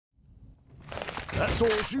That's all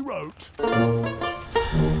she wrote.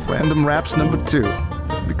 Random raps number 2.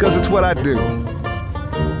 Because it's what I do.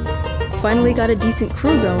 Finally got a decent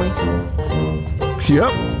crew going.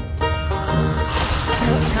 Yep.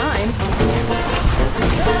 About time.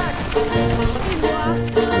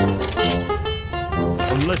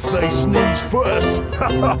 Unless they sneeze first.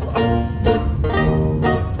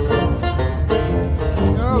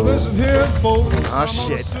 Now listen here, folks. Oh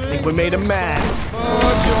shit, I think we made him mad.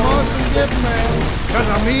 But you mustn't get mad, 'cause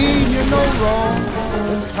I mean you no wrong.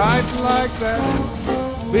 It's tight like that.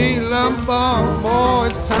 Be lump bum, boy,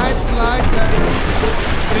 it's tight like that.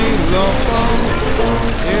 Be lump bum,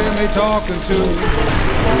 hear me talking to you.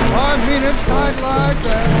 I mean it's tight like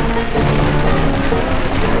that.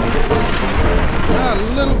 That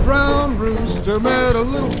little brown rooster met a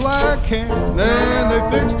little black hen. Then they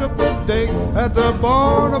fixed up a date at the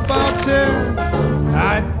barn about 10. It's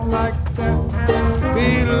tight like that.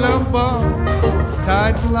 Be lump bum, it's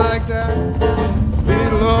tight like that. Be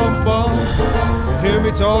lump bum, hear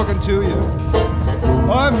me talking to you.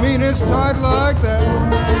 I mean it's tight like that.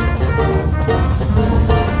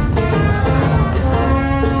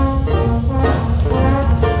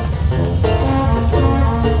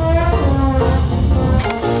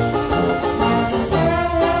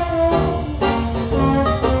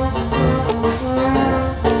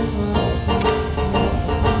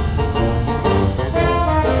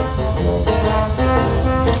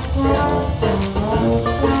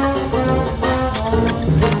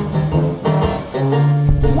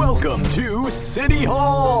 Welcome to City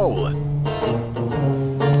Hall!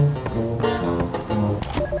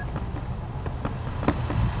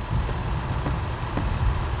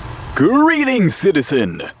 Greetings,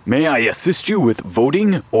 citizen! May I assist you with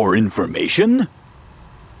voting or information?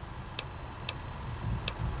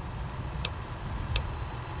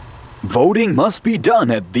 Voting must be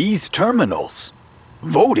done at these terminals.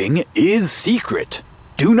 Voting is secret.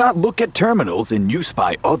 Do not look at terminals in use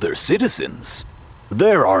by other citizens.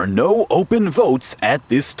 There are no open votes at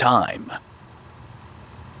this time.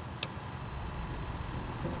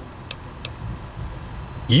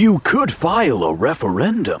 You could file a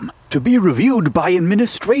referendum to be reviewed by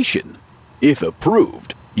administration. If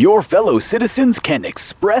approved, your fellow citizens can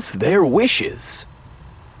express their wishes.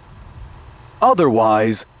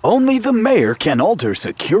 Otherwise, only the mayor can alter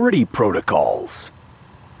security protocols.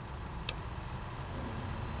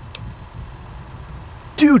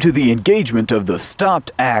 Due to the engagement of the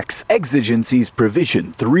Stopped Acts Exigencies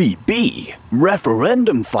Provision 3B,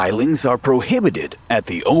 referendum filings are prohibited at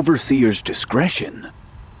the overseer's discretion.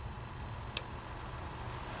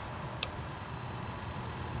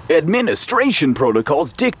 Administration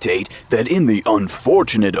protocols dictate that in the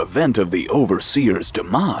unfortunate event of the overseer's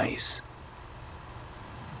demise,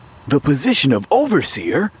 the position of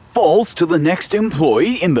overseer falls to the next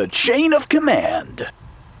employee in the chain of command.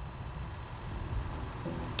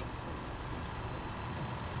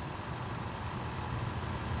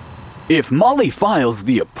 If Molly files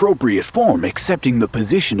the appropriate form accepting the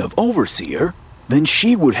position of overseer, then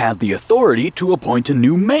she would have the authority to appoint a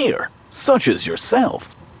new mayor, such as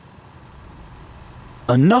yourself.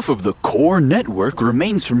 Enough of the core network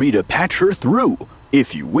remains for me to patch her through,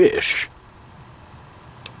 if you wish.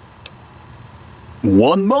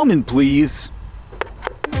 One moment, please.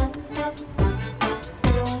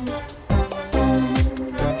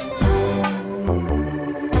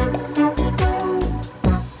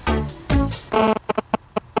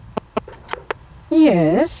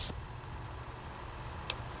 Yes?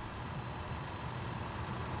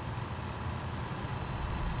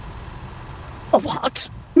 What?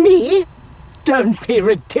 Me? Don't be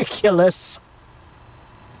ridiculous.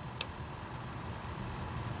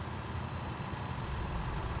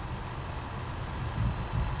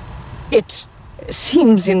 It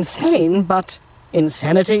seems insane, but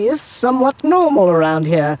insanity is somewhat normal around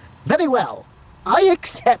here. Very well. I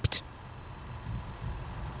accept.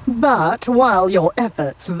 But while your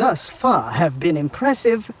efforts thus far have been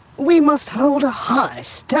impressive, we must hold a high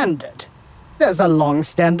standard. There's a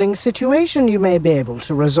long-standing situation you may be able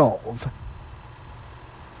to resolve.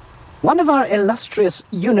 One of our illustrious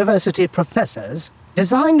university professors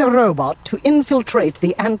designed a robot to infiltrate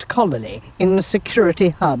the ant colony in Security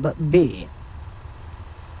Hub B.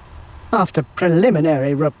 After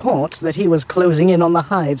preliminary reports that he was closing in on the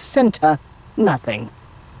hive's center, nothing.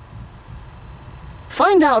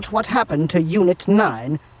 Find out what happened to Unit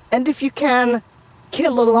 9, and if you can,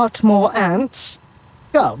 kill a lot more ants.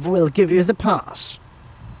 Gov will give you the pass.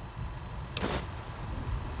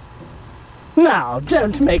 Now,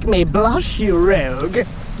 don't make me blush, you rogue.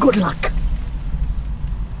 Good luck.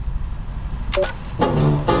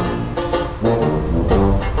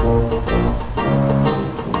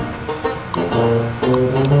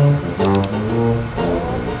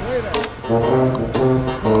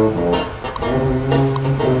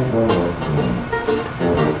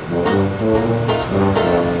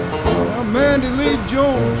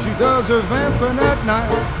 She does her vamping at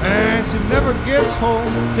night, and she never gets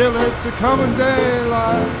home till it's a coming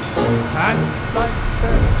daylight. It's tight like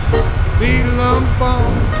that,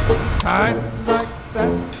 be-lum-bum. It's tight like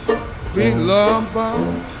that,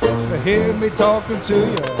 be-lum-bum. To hear me talking to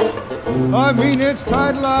you, I mean it's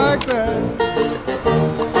tight like that.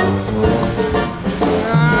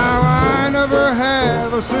 Now I never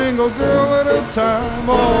have a single girl at a time,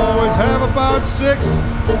 always have about 6,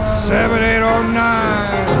 7, 8, or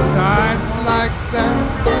 9. Tight like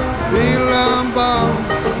that, be-lum-bum.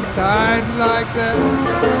 Tight like that,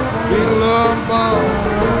 be-lum-bum.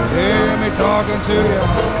 Hear me talking to you,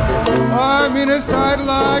 I mean it's tight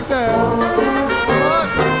like that.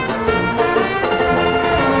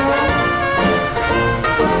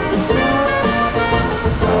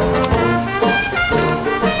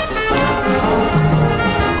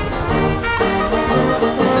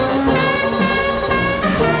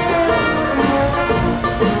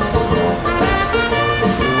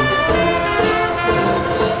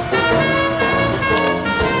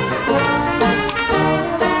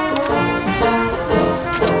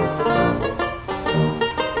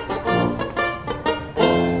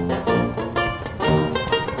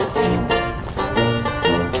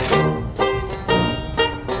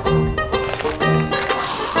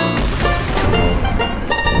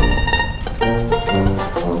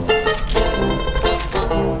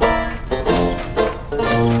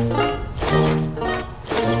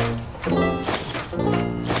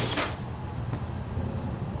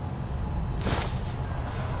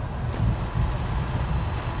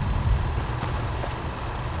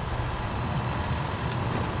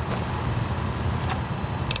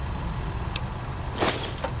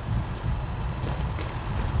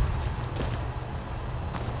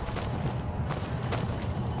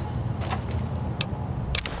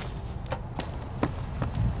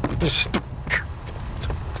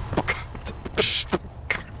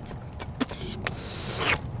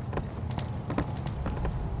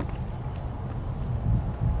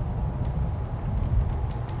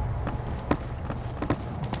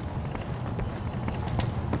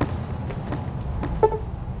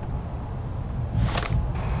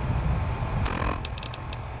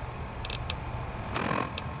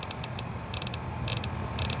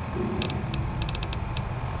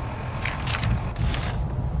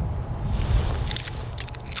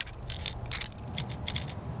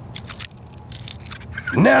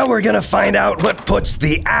 Now we're gonna find out what puts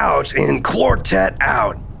the out in Quartet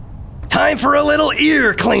Out. Time for a little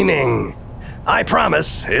ear cleaning. I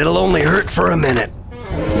promise it'll only hurt for a minute.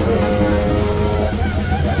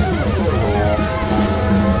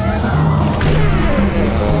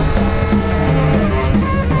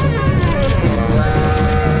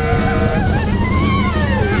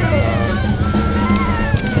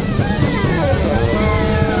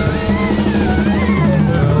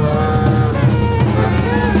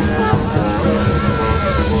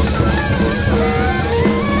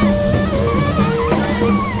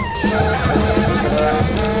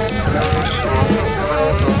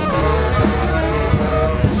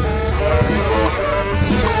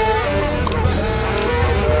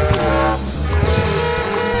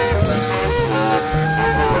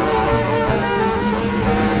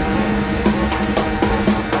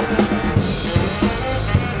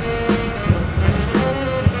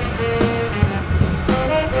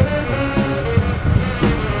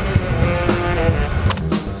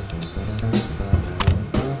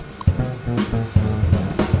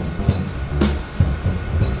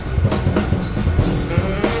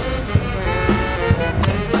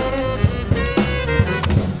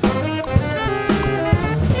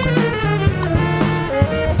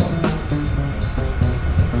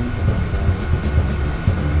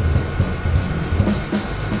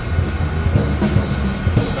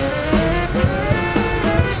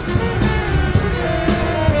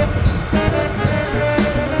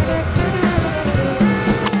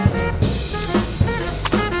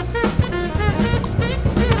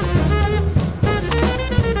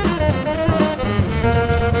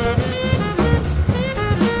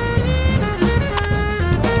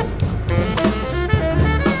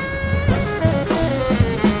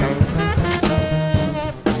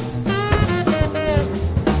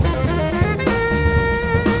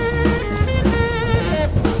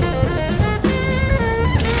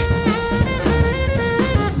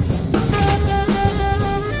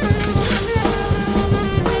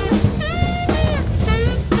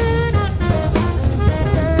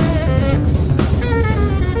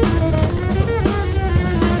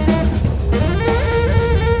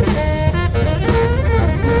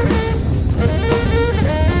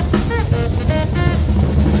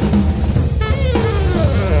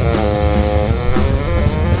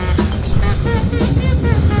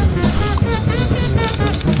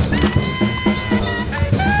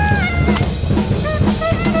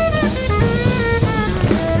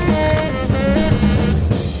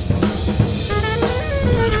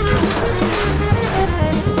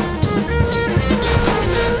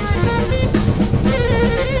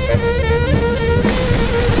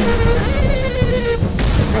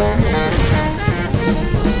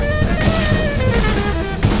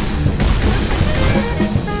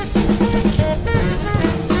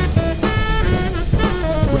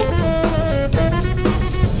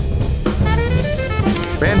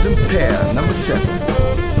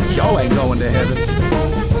 7. Y'all ain't going to heaven.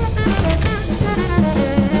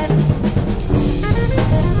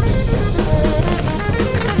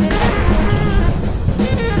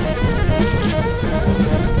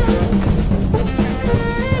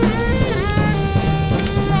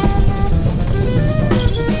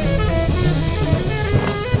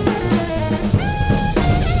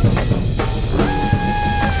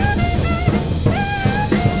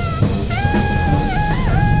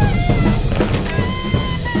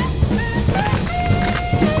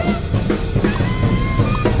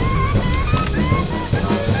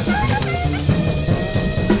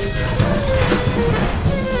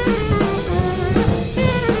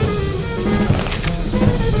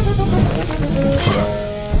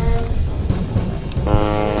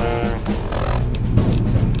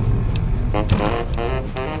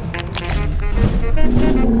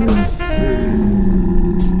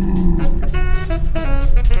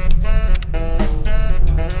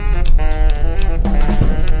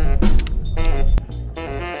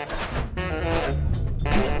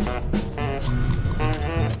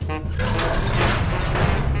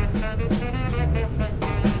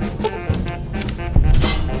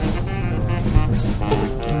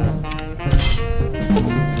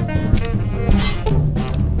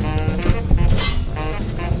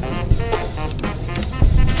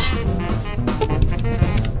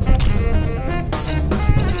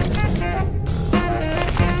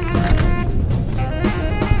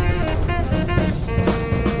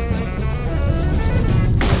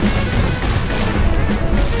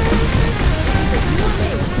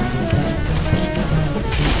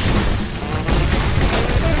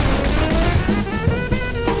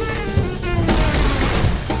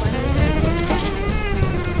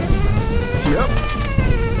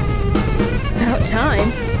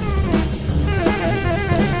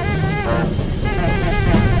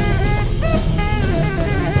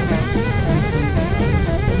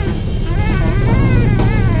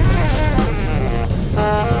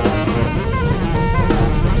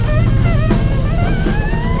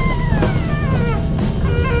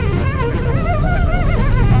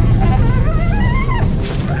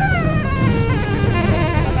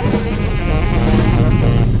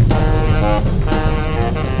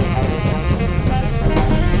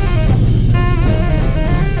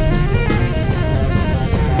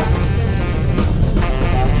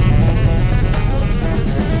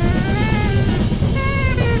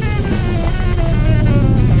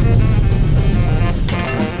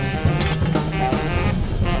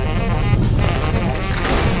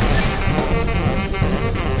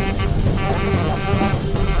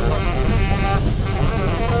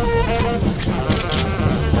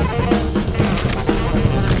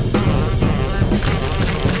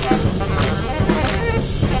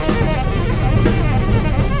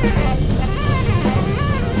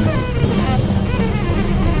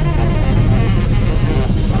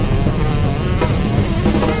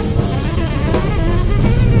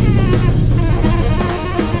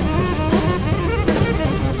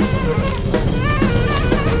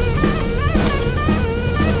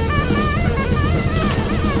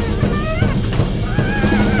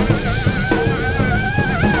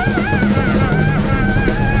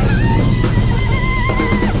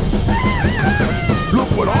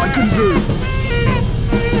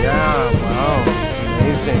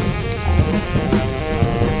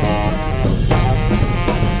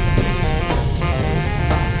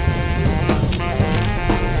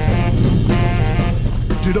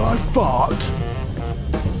 Did I fart?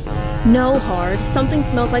 No, Hard. Something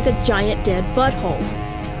smells like a giant dead butthole.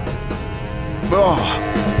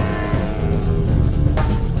 Oh.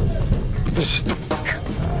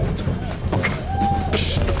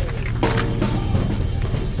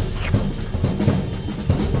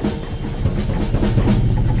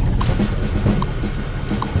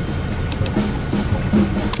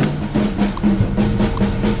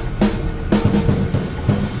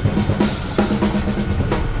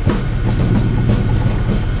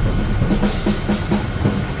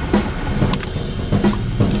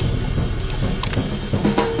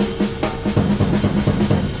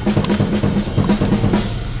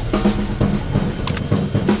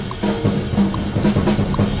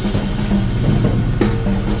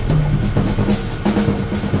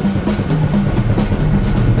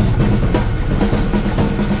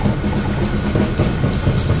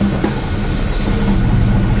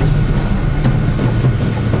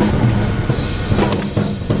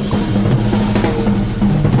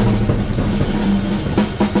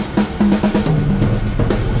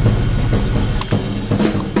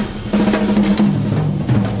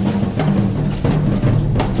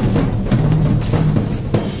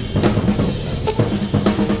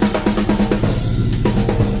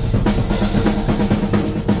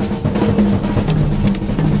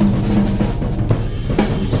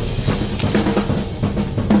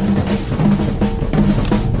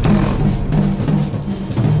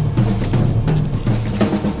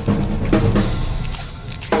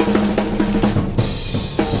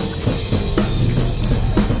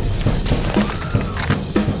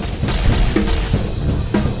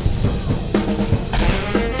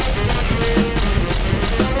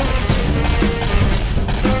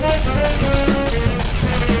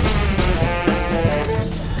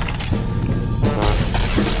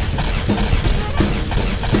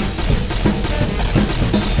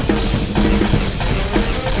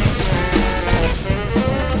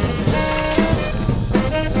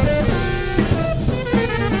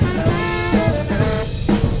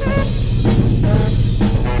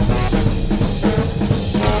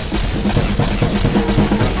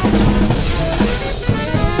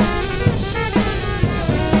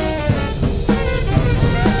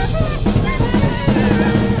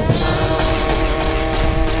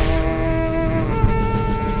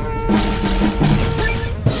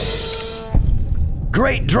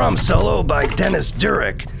 drum solo by Dennis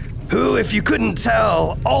Durick, who, if you couldn't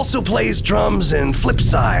tell, also plays drums in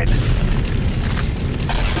Flipside.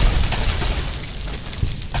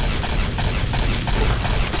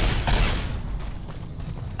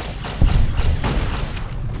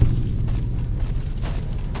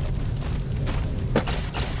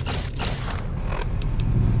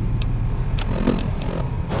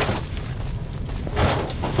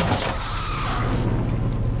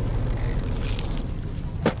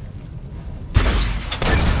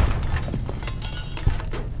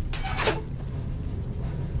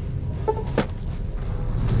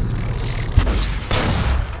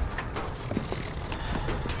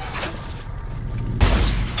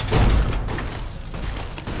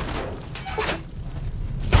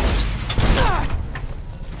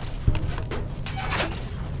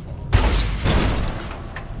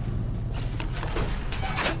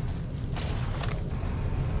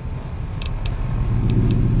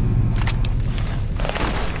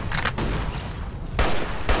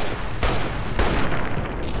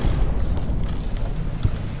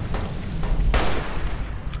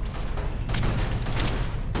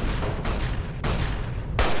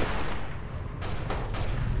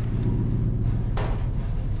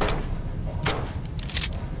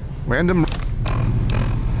 Random.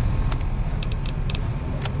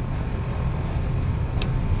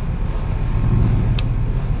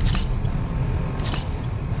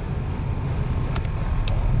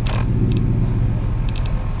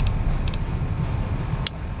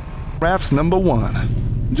 Raps number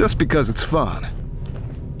 1, just because it's fun.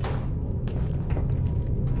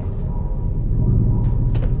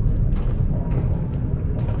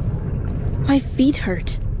 My feet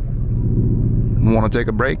hurt. Want to take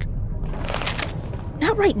a break?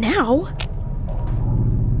 Not right now.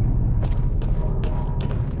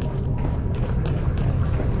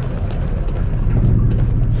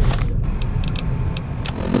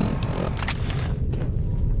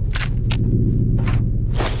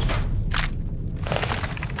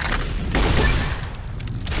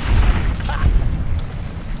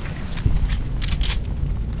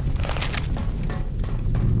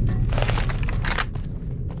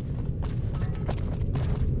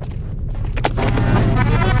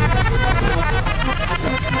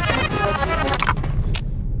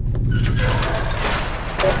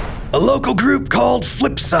 A local group called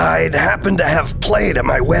Flipside happened to have played at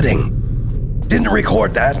my wedding. Didn't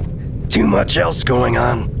record that. Too much else going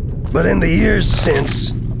on. But in the years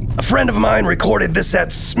since, a friend of mine recorded this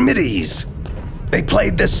at Smitty's. They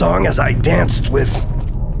played this song as I danced with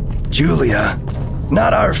Julia.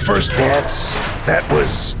 Not our first dance. That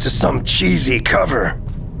was to some cheesy cover.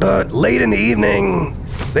 But late in the evening,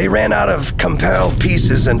 they ran out of compelled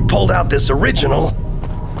pieces and pulled out this original.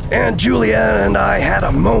 And Julia and I had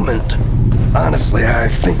a moment. Honestly, I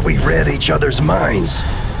think we read each other's minds.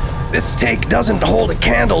 This take doesn't hold a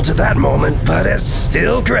candle to that moment, but it's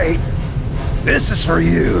still great. This is for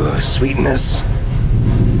you, sweetness.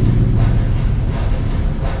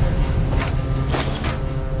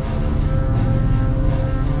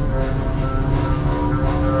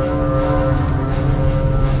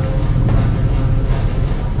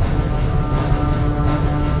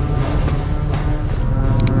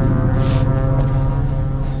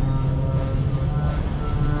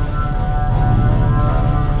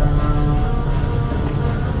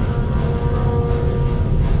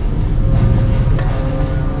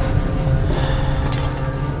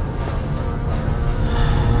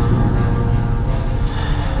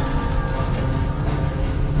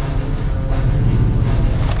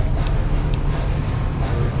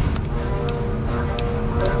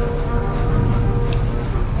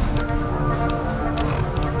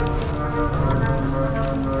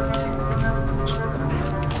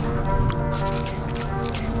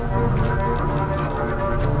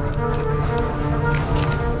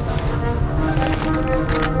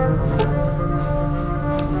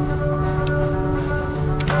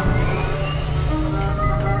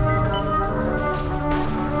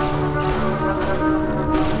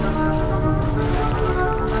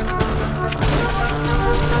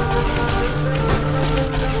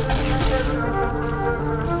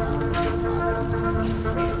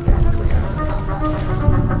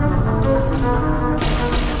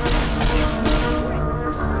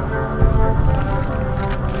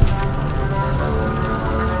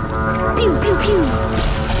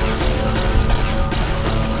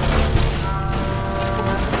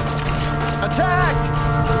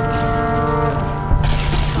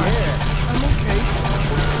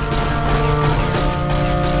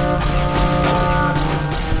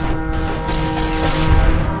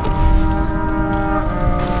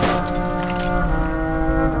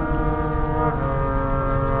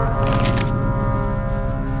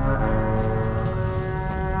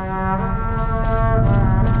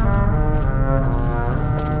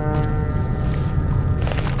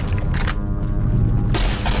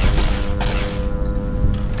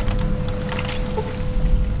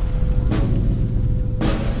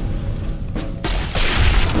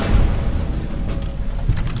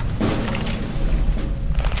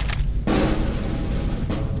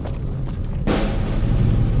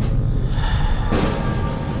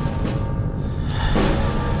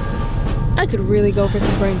 I could really go for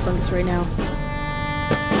some brain fungus right now.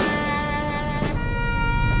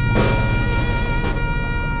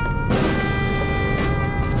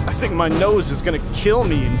 I think my nose is gonna kill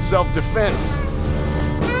me in self-defense.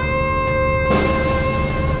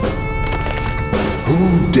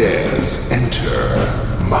 Who dares enter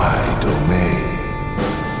my domain?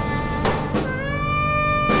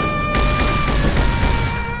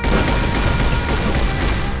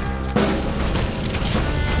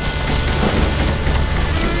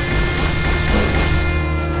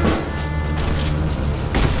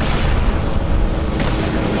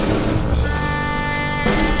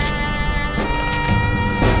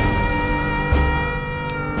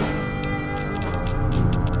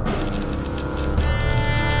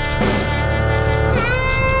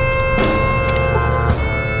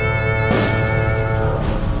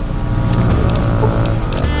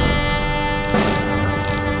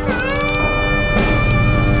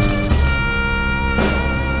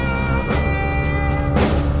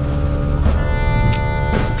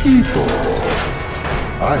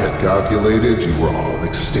 I had calculated you were all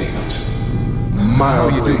extinct.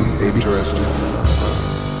 Mildly interested.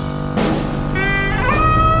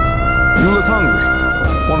 You look hungry.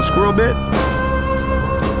 Want a squirrel bit?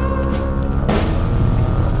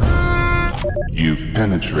 You've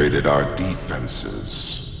penetrated our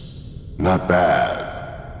defenses. Not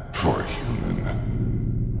bad for a human.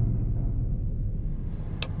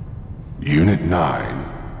 Unit 9.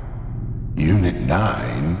 Unit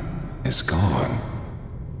 9 is gone.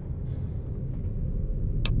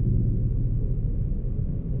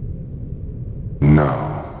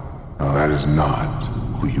 No, that is not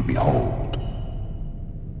who you behold.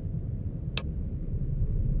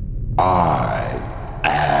 I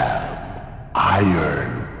am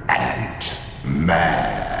Iron Ant-Man.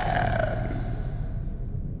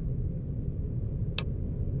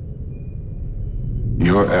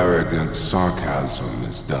 Your arrogant sarcasm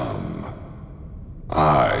is dumb.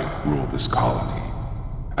 I rule this colony,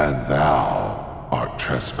 and thou art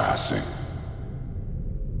trespassing.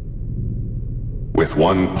 With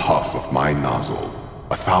one puff of my nozzle,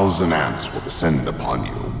 1,000 ants will descend upon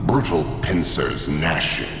you, brutal pincers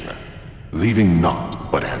gnashing, leaving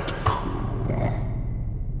naught but ant poo.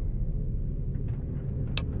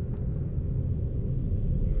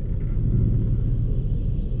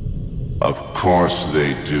 Of course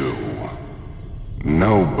they do.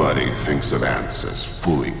 Nobody thinks of ants as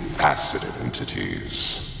fully faceted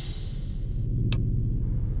entities.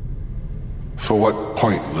 For what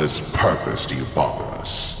pointless purpose do you bother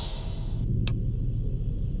us?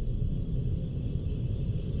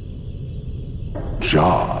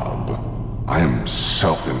 Job? I am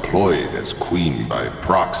self-employed as queen by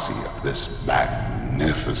proxy of this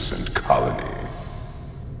magnificent colony.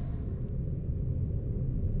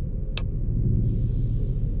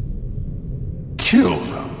 Kill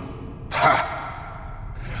them? Ha!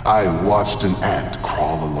 I watched an ant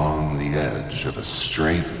crawl along the edge of a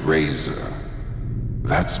straight razor.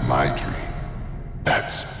 That's my dream.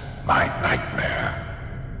 That's my nightmare.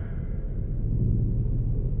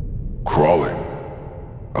 Crawling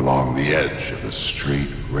along the edge of a straight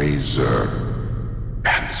razor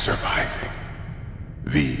and surviving.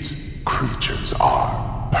 These creatures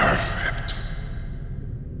are perfect.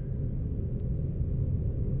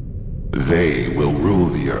 They will rule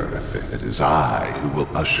the earth, and it is I who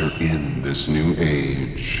will usher in this new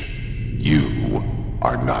age. You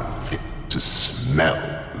are not fit to smell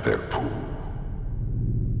their poo.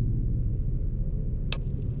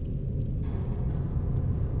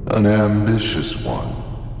 An ambitious one.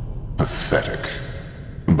 Pathetic.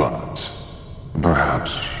 But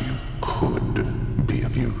perhaps you could be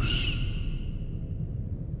of use.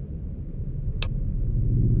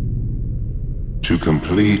 To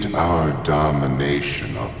complete our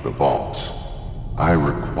domination of the vault, I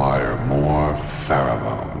require more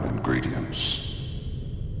pheromone ingredients.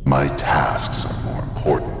 My tasks are more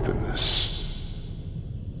important than this.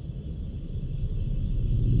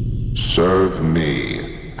 Serve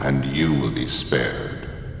me, and you will be spared.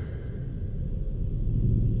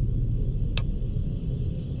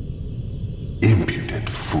 Impudent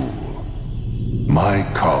fool. My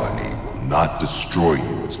colony will not destroy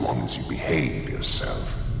you as long as you behave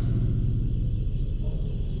yourself.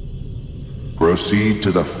 Proceed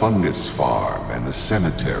to the fungus farm and the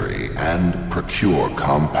cemetery and procure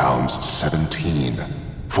compounds 17,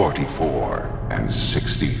 44, and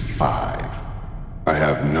 65. I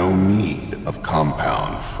have no need of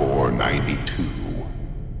compound 492.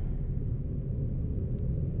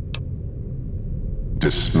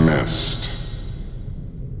 Dismissed.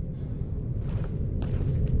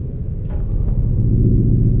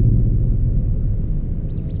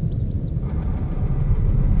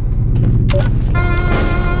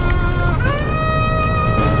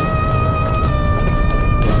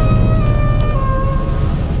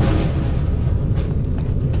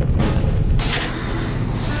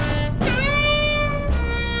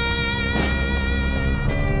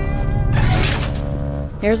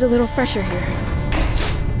 Air's a little fresher here.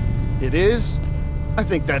 It is? I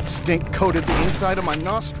think that stink coated the inside of my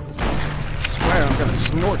nostrils. I swear I'm gonna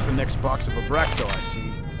snort the next box of Abraxo I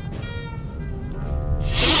see.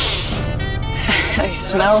 I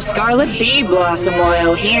smell scarlet bee blossom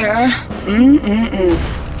oil here.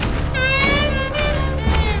 Mm-mm-mm.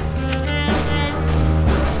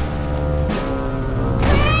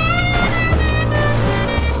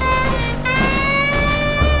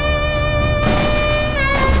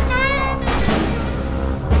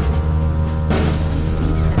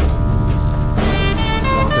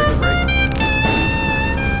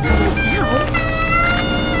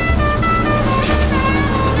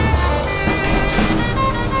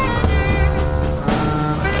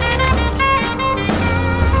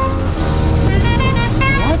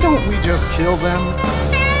 Kill them?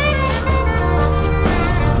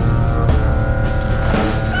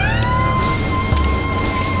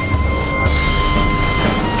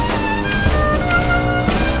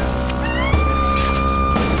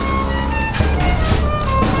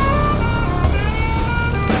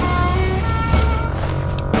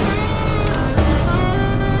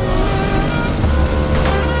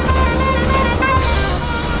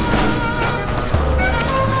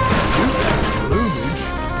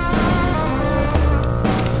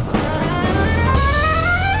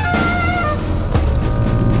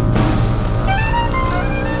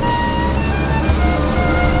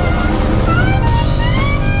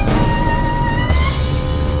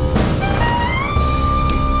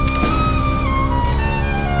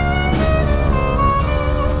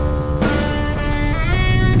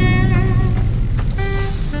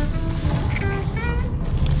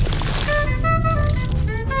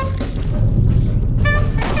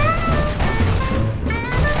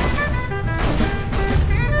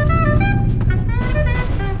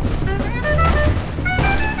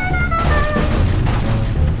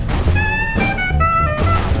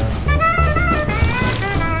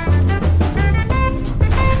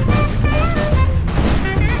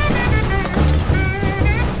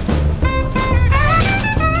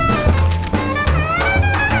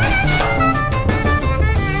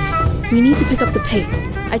 We need to pick up the pace.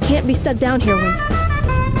 I can't be stuck down here when...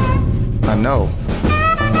 I know.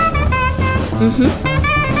 Mm-hmm.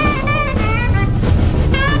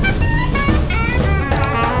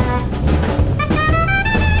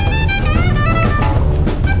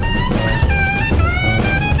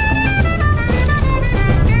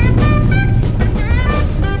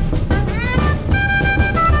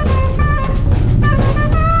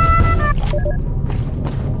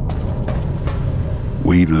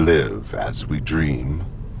 We live as we dream,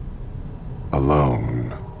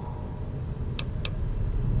 alone.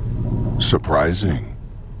 Surprising.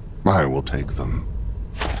 I will take them.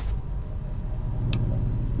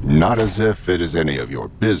 Not as if it is any of your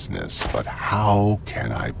business, but how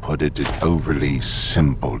can I put it in overly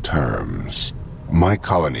simple terms? My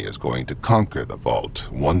colony is going to conquer the vault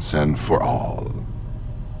once and for all.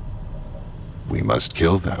 We must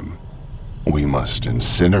kill them. We must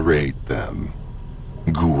incinerate them.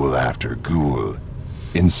 Ghoul after ghoul,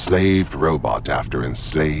 enslaved robot after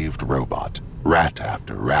enslaved robot, rat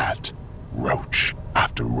after rat, roach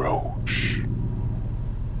after roach.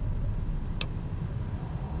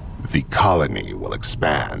 The colony will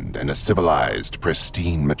expand, and a civilized,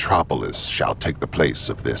 pristine metropolis shall take the place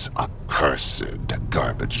of this accursed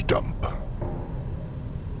garbage dump.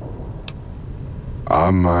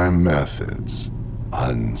 Are my methods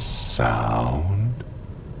unsound?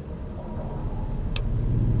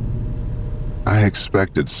 I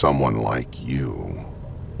expected someone like you.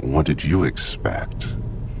 What did you expect?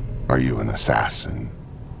 Are you an assassin?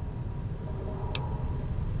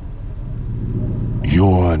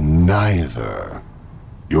 You're neither.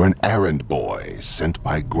 You're an errand boy sent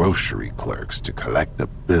by grocery clerks to collect a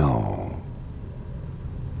bill.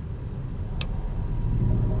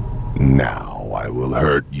 Now I will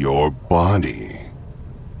hurt your body.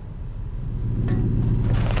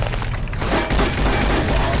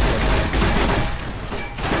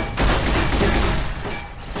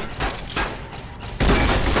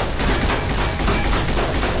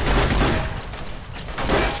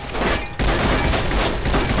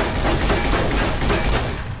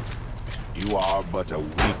 You are but a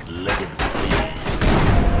weak-legged flea.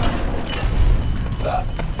 The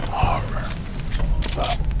horror.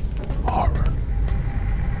 The horror.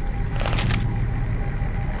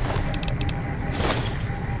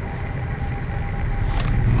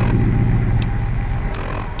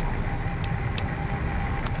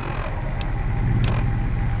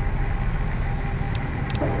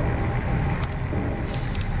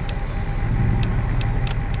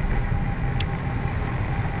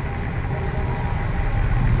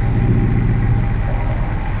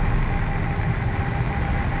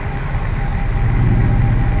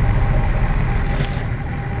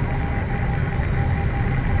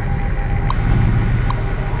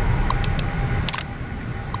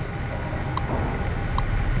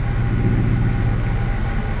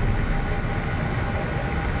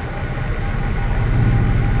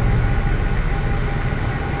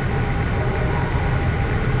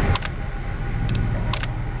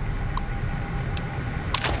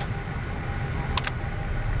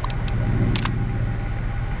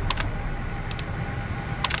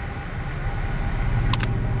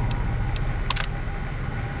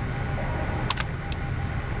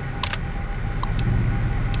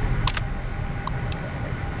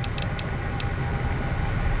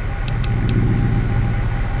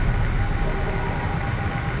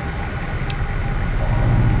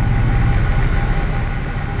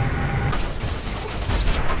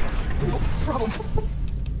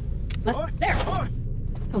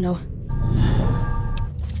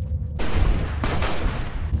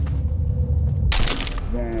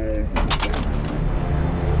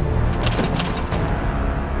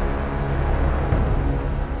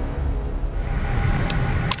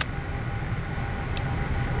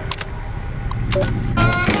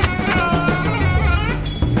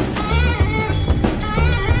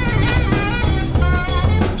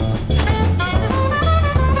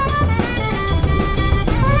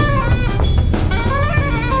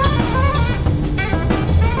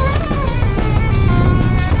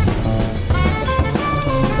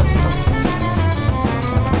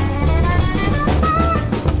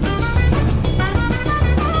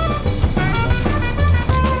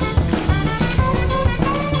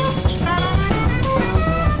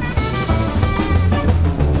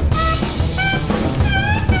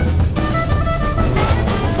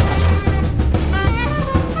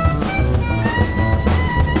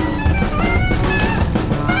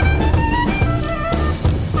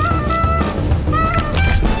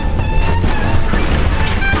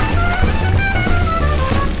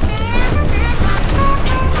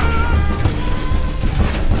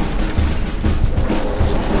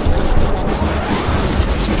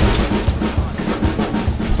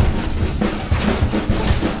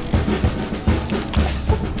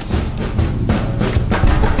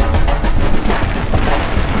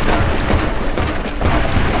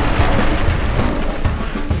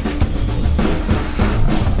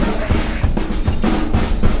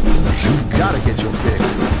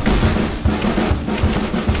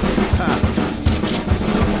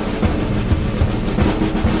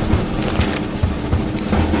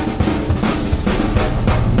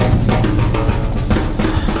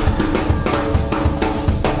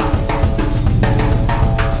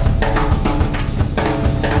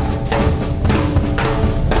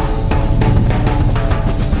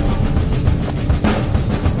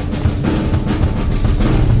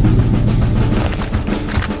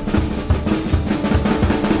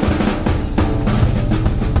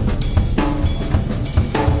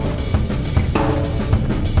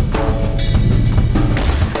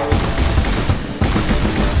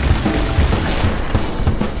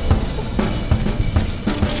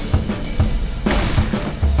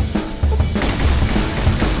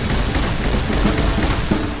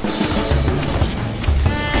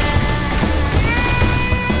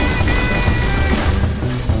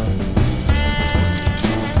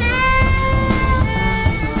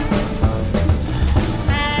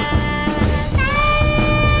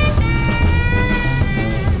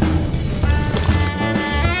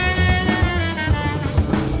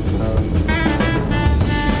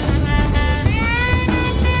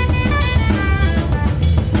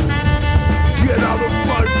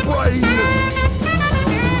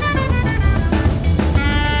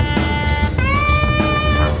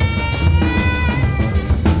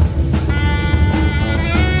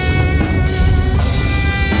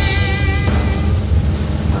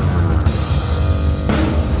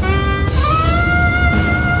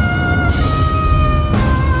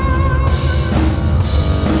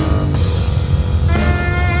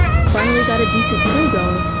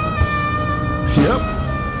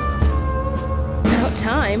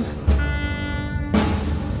 time.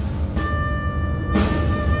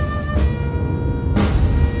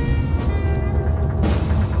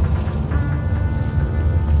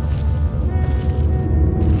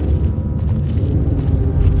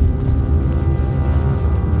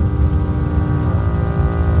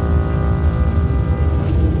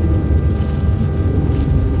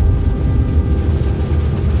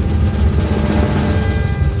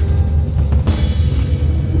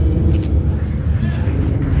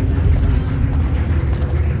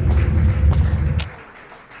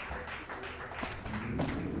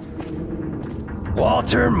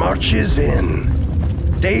 Walter marches in.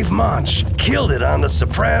 Dave Monch killed it on the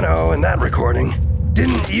soprano in that recording.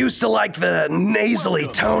 Didn't used to like the nasally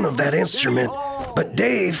tone of that instrument, but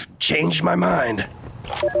Dave changed my mind.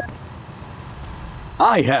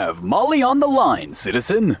 I have Molly on the line,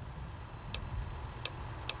 citizen.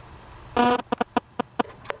 How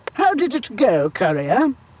did it go,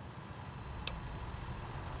 Courier?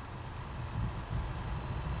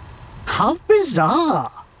 How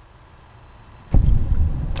bizarre.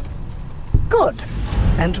 Good.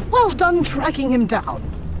 And well done tracking him down.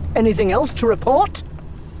 Anything else to report?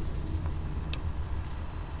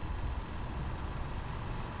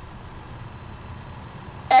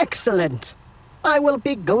 Excellent. I will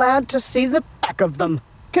be glad to see the back of them.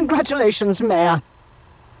 Congratulations, Mayor.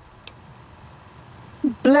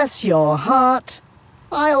 Bless your heart.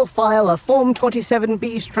 I'll file a Form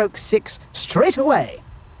 27B/6 straight away.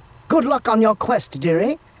 Good luck on your quest,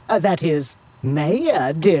 dearie. That is,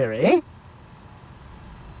 Mayor, dearie.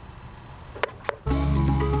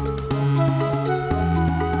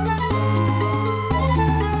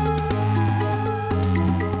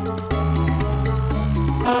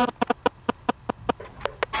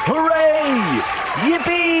 Hooray!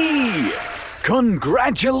 Yippee!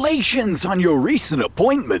 Congratulations on your recent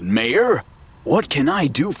appointment, Mayor. What can I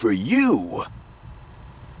do for you?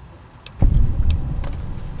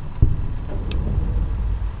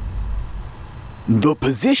 The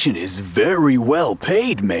position is very well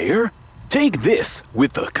paid, Mayor. Take this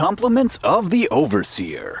with the compliments of the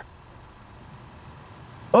Overseer.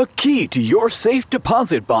 A key to your safe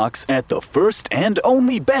deposit box at the first and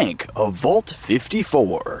only bank of Vault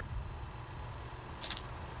 54.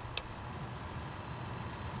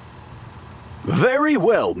 Very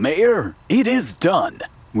well, Mayor. It is done.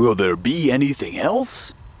 Will there be anything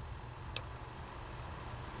else?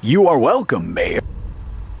 You are welcome, Mayor.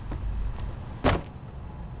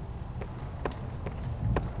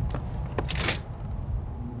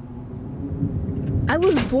 I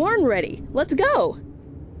was born ready. Let's go.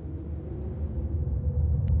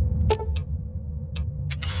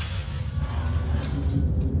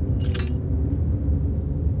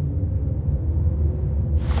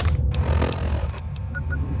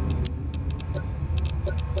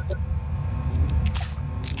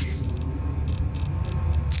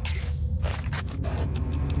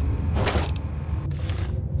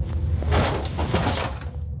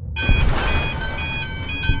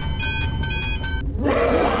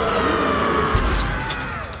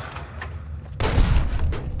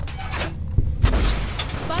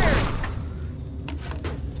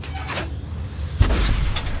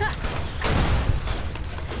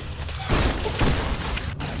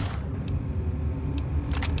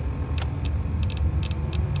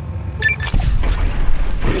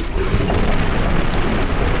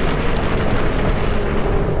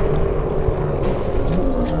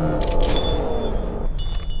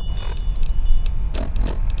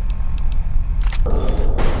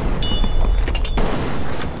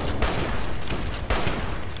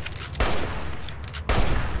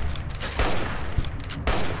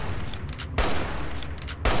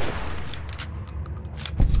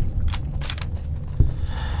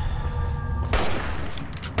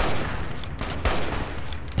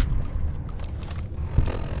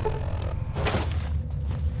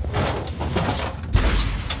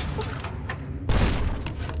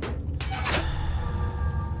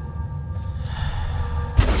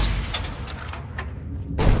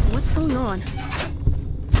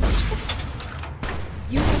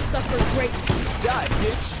 You will suffer greatly. Die,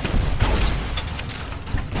 bitch!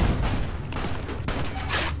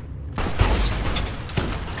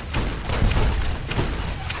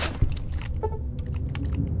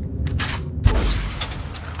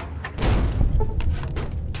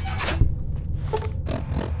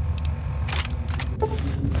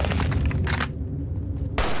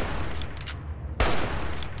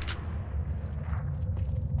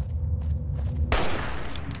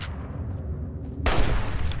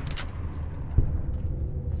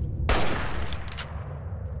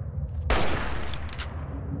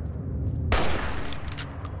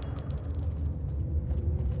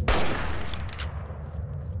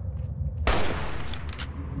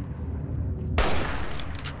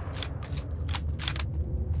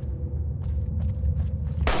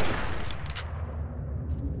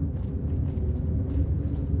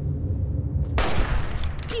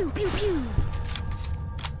 Pew, pew.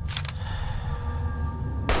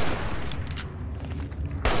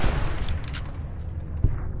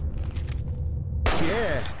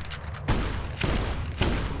 Yeah.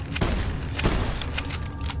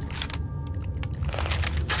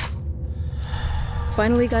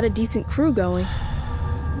 Finally got a decent crew going.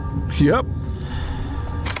 Yep.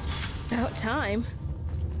 About time.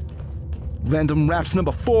 Random Raps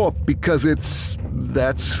number 4 because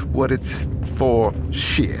that's what it's for.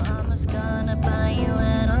 Shit. Mama's gonna buy you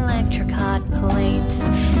an electric hot plate.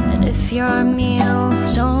 And if your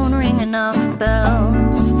meals don't ring enough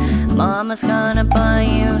bells, Mama's gonna buy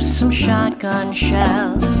you some shotgun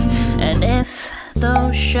shells. And if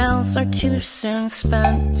those shells are too soon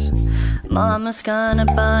spent, Mama's gonna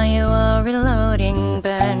buy you a reloading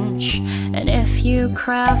bench. And if you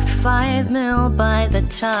craft 5 mil by the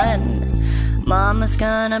ton, Mama's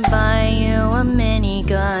gonna buy you a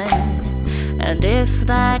minigun. And if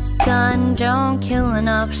that gun don't kill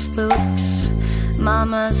enough spooks,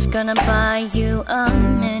 Mama's gonna buy you a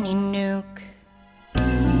mini nuke.